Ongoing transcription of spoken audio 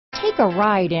Take a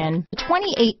ride in the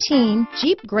 2018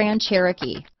 Jeep Grand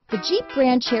Cherokee. The Jeep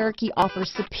Grand Cherokee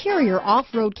offers superior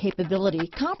off-road capability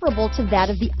comparable to that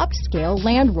of the upscale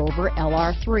Land Rover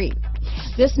LR3.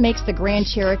 This makes the Grand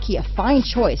Cherokee a fine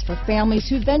choice for families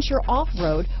who venture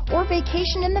off-road or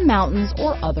vacation in the mountains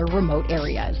or other remote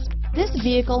areas. This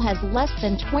vehicle has less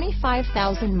than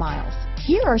 25,000 miles.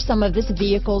 Here are some of this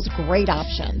vehicle's great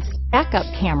options: backup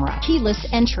camera, keyless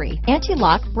entry,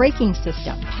 anti-lock braking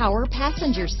system, power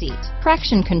passenger seat,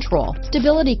 traction control,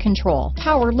 stability control,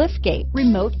 power liftgate,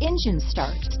 remote engine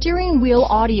start, steering wheel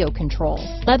audio controls,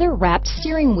 leather-wrapped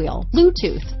steering wheel,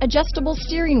 Bluetooth, adjustable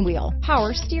steering wheel,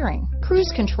 power steering,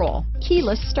 cruise control,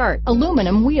 keyless start,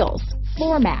 aluminum wheels,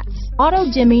 floor mats,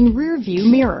 auto-dimming rear view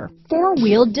mirror,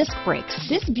 four-wheel disc brakes.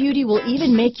 This beauty will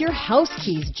even make your house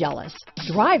keys jealous.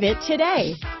 Drive it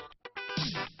today.